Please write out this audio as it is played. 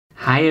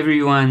Hi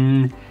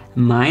everyone,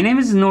 my name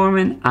is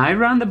Norman. I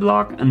run the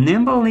blog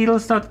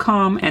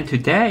nimbleneedles.com, and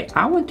today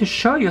I want to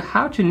show you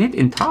how to knit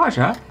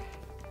Intarsia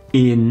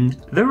in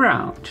the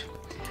round.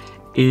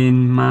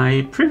 In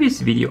my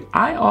previous video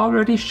I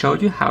already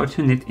showed you how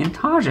to knit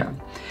Intarsia.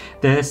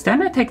 The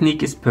standard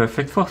technique is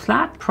perfect for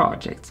flat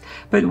projects,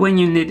 but when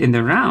you knit in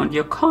the round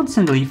you're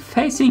constantly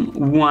facing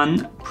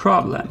one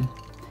problem.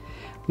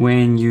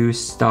 When you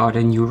start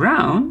a new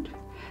round,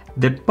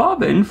 the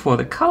bobbin for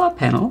the color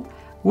panel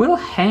will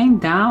hang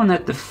down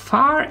at the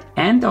far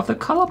end of the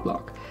color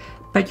block,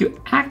 but you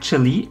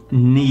actually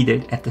need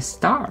it at the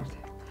start.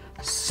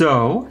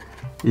 So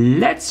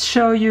let's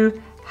show you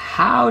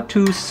how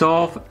to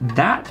solve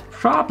that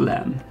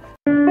problem.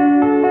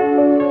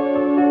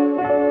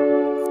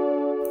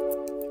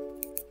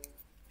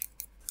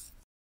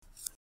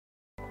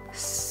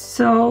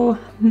 So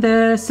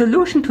the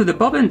solution to the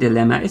bobbin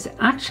dilemma is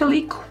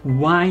actually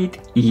quite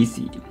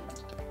easy.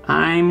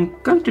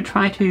 I'm going to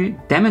try to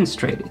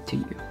demonstrate it to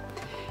you.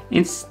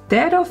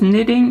 Instead of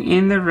knitting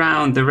in the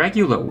round the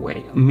regular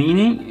way,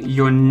 meaning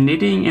you're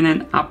knitting in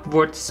an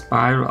upward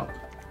spiral,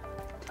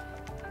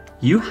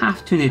 you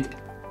have to knit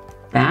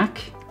back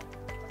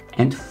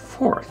and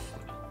forth.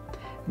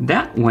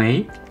 That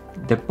way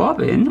the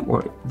bobbin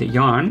or the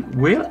yarn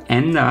will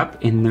end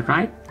up in the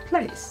right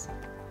place.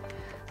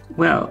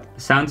 Well,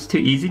 sounds too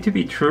easy to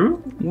be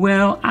true?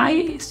 Well,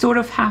 I sort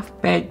of have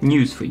bad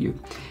news for you.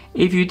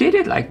 If you did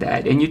it like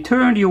that and you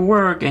turned your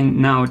work and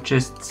now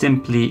just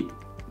simply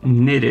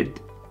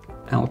knitted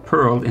or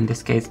purled, in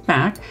this case,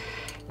 back,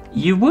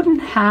 you wouldn't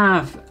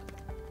have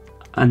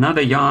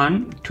another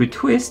yarn to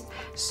twist,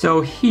 so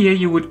here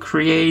you would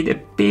create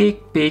a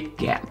big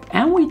gap,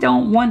 and we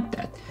don't want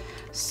that.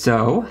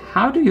 So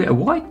how do you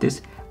avoid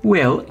this?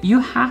 Well, you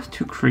have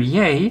to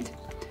create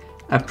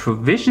a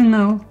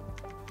provisional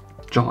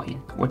join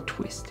or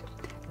twist.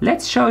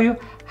 Let's show you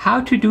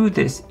how to do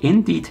this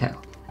in detail.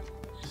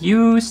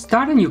 You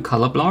start a new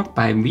color block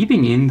by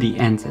weaving in the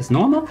ends as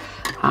normal.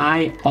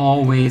 I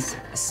always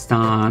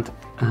start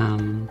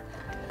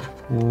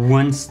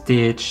one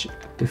stitch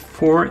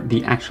before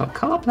the actual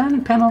color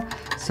panel.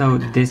 So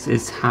this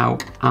is how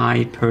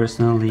I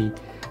personally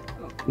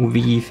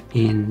weave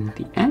in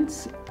the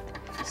ends.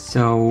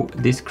 So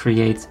this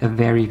creates a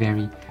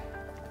very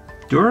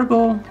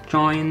durable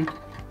join,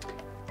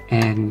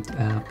 and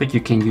but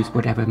you can use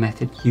whatever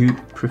method you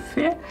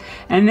prefer.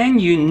 And then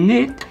you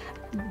knit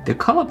the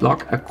color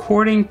block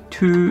according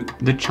to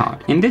the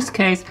chart. In this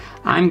case,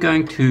 I'm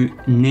going to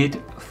knit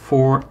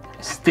 4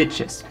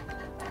 stitches.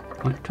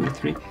 1, 2,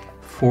 3,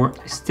 4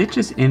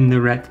 stitches in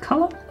the red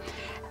color.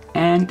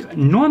 And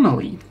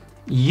normally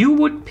you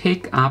would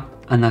pick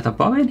up another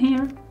bobbin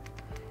here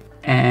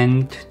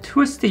and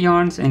twist the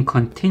yarns and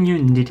continue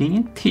knitting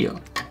in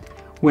teal.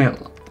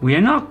 Well, we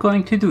are not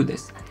going to do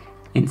this.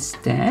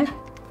 Instead,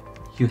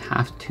 you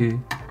have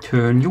to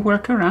turn your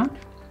work around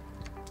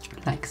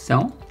like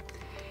so.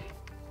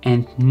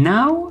 And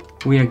now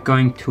we are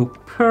going to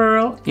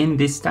purl in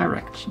this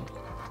direction.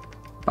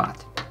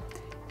 But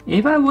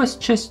if I was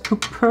just to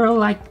purl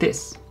like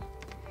this,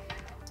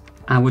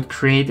 I would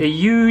create a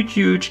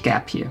huge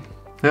gap here.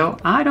 Well,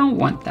 I don't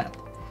want that.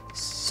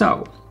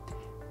 So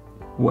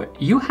what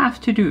you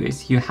have to do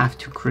is you have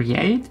to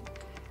create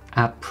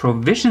a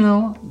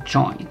provisional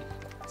join.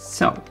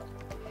 So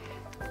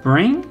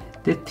bring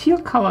the teal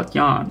colored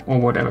yarn, or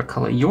whatever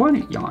color your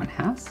yarn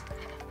has,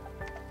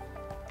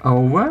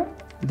 over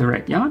the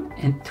red yarn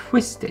and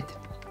twist it,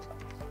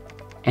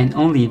 and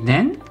only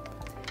then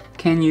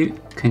can you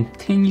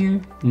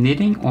continue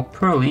knitting or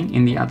purling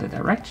in the other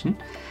direction.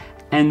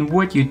 And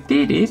what you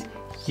did is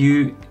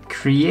you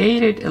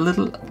created a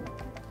little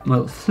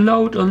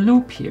float or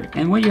loop here,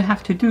 and what you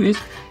have to do is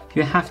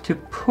you have to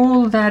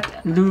pull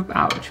that loop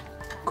out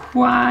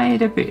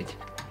quite a bit,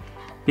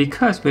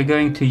 because we're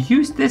going to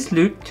use this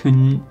loop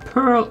to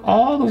purl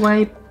all the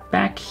way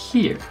back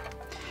here.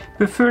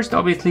 But first,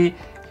 obviously,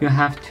 you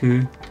have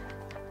to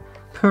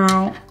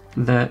purl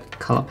the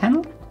color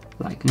panel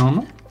like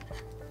normal.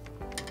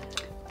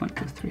 1,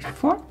 2, 3,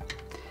 4.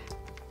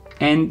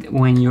 And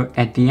when you're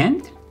at the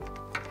end,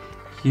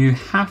 you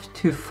have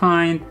to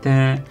find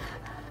the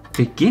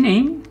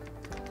beginning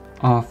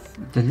of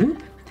the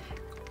loop.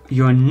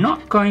 You're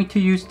not going to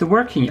use the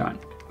working yarn.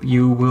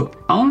 You will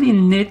only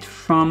knit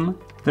from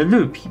the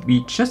loop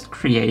we just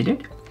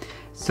created.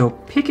 So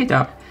pick it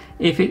up.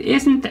 If it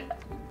isn't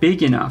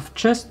big enough,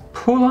 just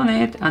pull on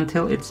it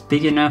until it's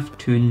big enough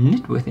to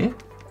knit with it.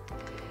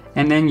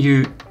 And then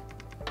you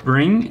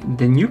bring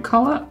the new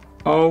color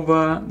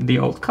over the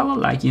old color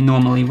like you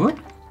normally would.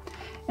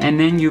 And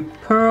then you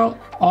purl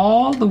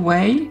all the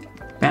way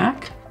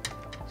back,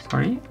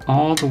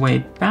 all the way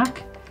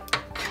back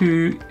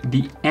to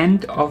the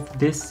end of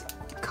this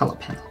color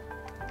panel.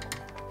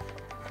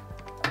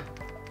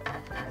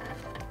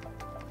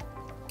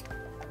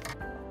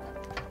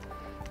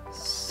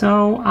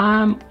 So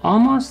I'm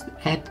almost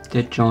at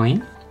the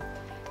join.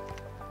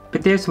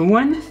 But there's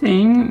one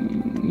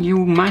thing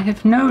you might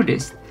have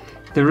noticed.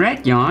 The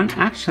red yarn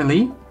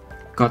actually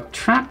got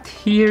trapped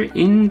here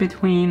in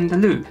between the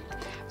loop.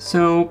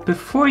 So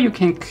before you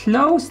can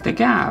close the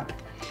gap,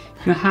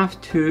 you have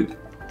to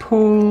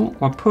pull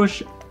or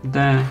push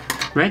the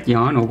red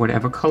yarn or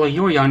whatever color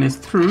your yarn is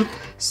through,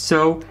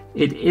 so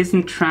it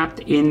isn't trapped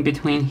in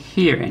between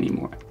here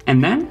anymore.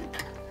 And then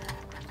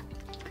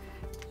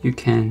you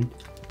can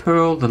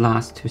purl the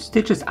last 2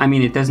 stitches. I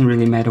mean, it doesn't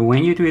really matter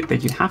when you do it,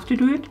 but you have to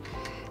do it.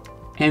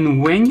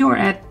 And when you're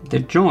at the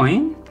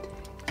join,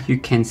 you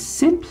can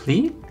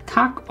simply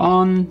tuck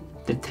on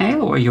the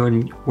tail or your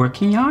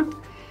working yarn.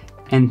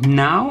 And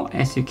now,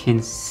 as you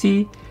can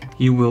see,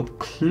 you will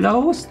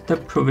close the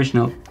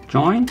provisional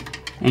join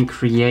and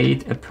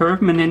create a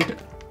permanent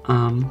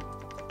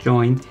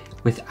join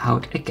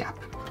without a gap.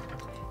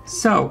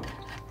 So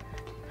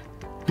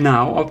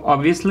now,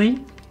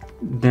 obviously,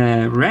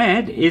 the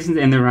red isn't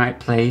in the right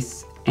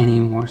place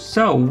anymore.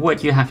 So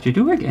what you have to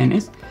do again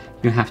is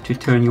you have to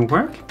turn your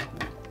work,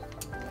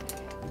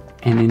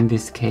 and in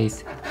this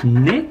case,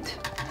 knit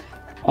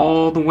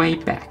all the way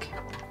back.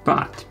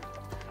 But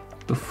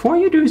before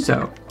you do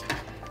so,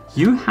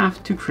 you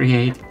have to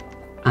create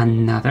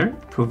another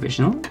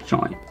provisional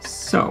join.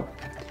 So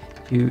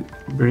you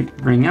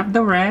bring up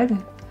the red,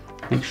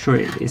 make sure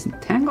it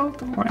isn't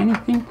tangled or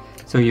anything.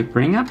 So you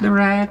bring up the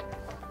red,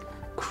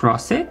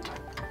 cross it,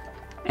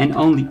 and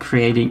only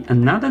creating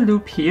another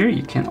loop here.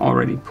 You can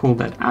already pull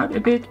that out a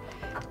bit,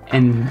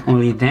 and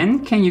only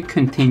then can you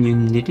continue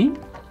knitting.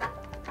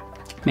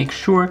 Make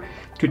sure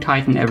to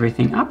tighten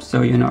everything up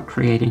so you're not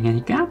creating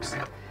any gaps.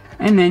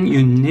 And then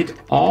you knit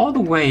all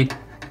the way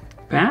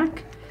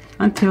back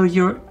until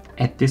you're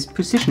at this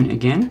position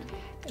again,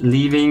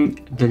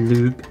 leaving the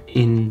loop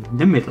in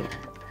the middle.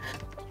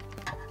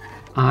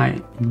 I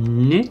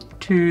knit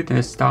to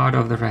the start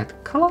of the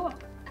red color,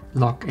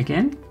 lock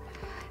again,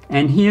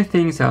 and here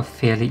things are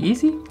fairly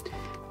easy.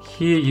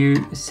 Here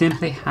you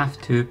simply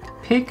have to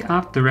pick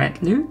up the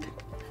red loop.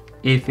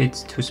 If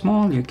it's too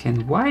small, you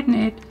can widen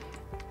it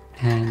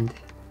and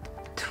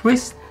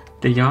twist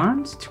the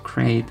yarns to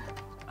create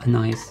a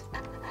nice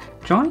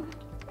join.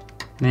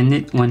 Then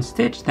knit 1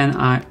 stitch, then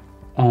I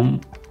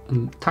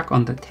tuck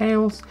on the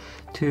tails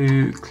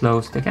to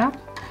close the gap,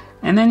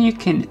 and then you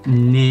can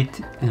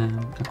knit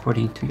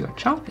according to your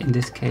chart. In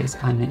this case,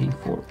 I'm knitting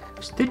 4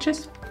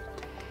 stitches,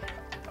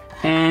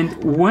 and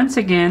once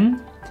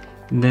again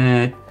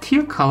the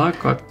teal color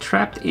got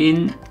trapped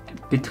in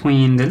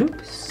between the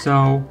loops,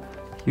 so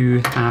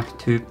you have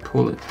to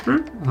pull it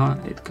through.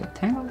 It got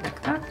tangled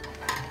like that,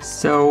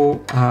 so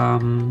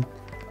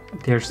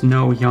there's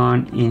no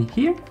yarn in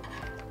here,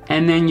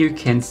 and then you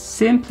can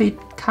simply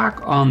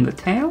tuck on the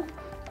tail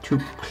to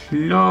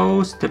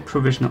close the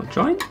provisional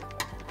join,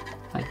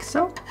 like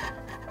so.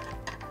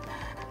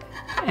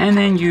 And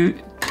then you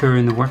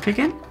turn the work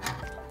again.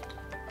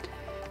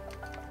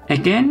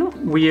 Again,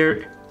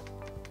 we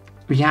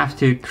have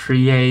to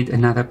create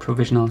another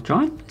provisional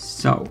join.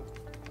 So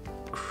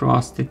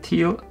cross the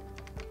teal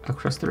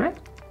across the red,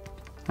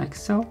 like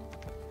so.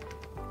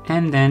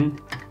 And then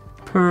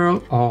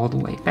purl all the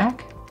way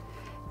back.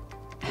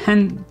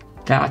 And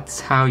that's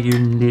how you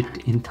knit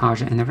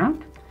Intarsia and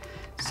around.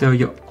 So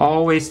you're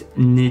always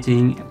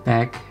knitting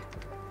back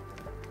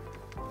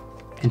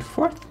and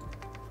forth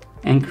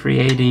and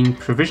creating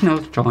provisional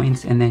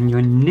joins, and then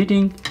you're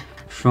knitting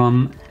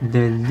from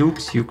the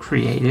loops you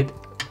created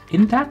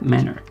in that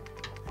manner.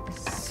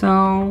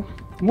 So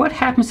what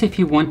happens if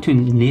you want to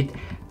knit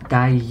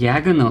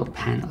diagonal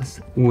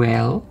panels?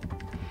 Well,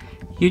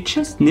 you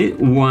just knit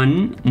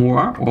 1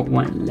 more or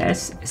 1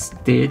 less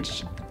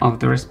stitch of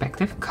the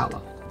respective color,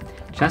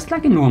 just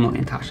like a normal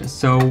Intarsia.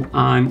 So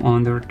I'm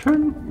on the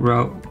return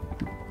row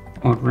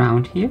or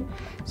round here.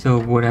 So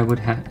what I would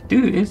have to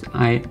do is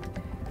I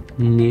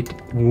knit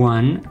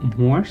 1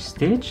 more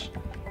stitch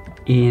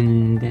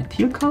in the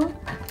teal color,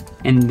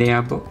 and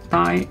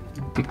thereby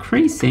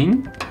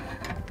decreasing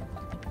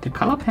the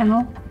color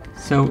panel,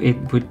 so it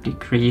would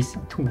decrease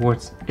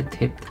towards a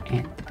tipped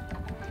end.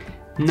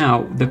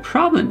 Now the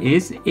problem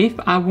is, if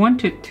I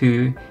wanted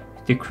to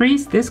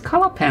decrease this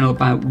color panel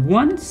by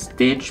 1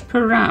 stitch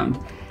per round,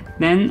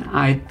 then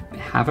I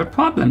have a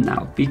problem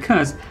now,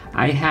 because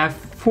I have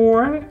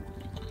 4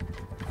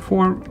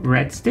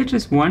 red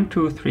stitches, 1,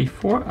 2, 3,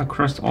 4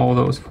 across all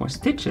those 4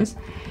 stitches.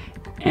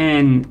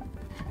 And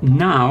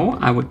now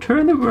I would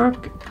turn the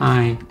work,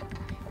 I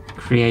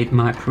create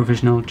my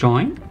provisional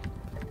join.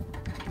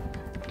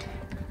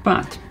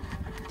 But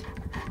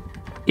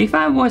if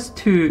I was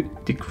to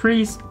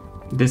decrease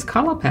this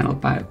color panel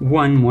by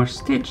 1 more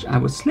stitch, I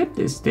would slip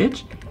this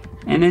stitch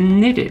and then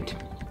knit it.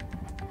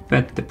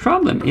 But the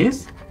problem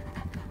is,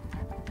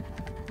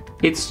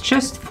 it's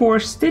just 4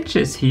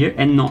 stitches here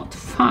and not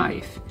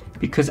 5,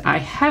 because I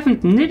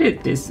haven't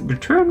knitted this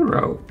return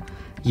row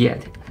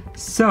yet.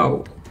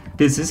 So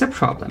this is a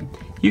problem.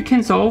 You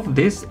can solve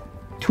this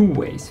 2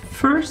 ways.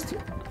 First,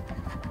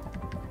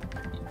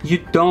 you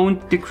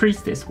don't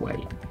decrease this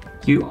way.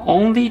 You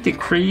only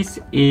decrease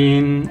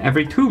in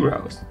every 2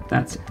 rows.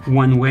 That's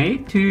one way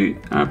to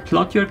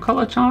plot your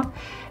color chart.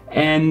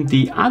 And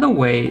the other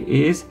way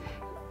is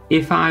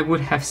if I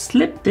would have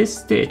slipped this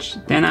stitch,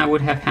 then I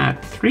would have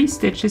had 3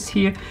 stitches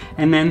here,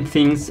 and then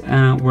things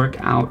work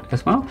out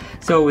as well.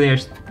 So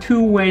there's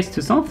 2 ways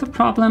to solve the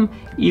problem: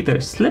 either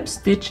slip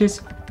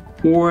stitches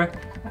or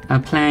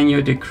plan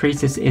your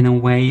decreases in a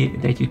way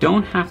that you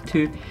don't have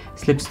to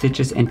slip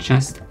stitches and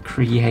just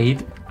create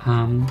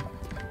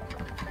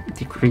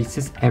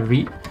decreases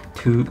every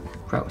 2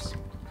 rows.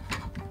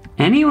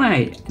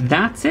 Anyway,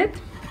 that's it.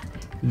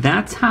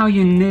 That's how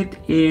you knit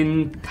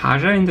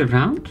Intarsia in the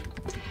round.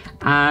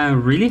 I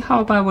really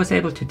hope I was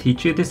able to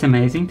teach you this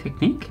amazing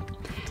technique.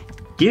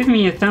 Give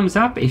me a thumbs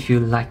up if you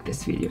like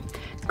this video.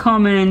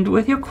 Comment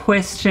with your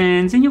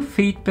questions and your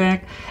feedback,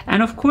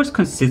 and of course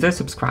consider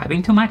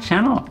subscribing to my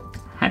channel.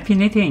 Happy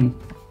knitting!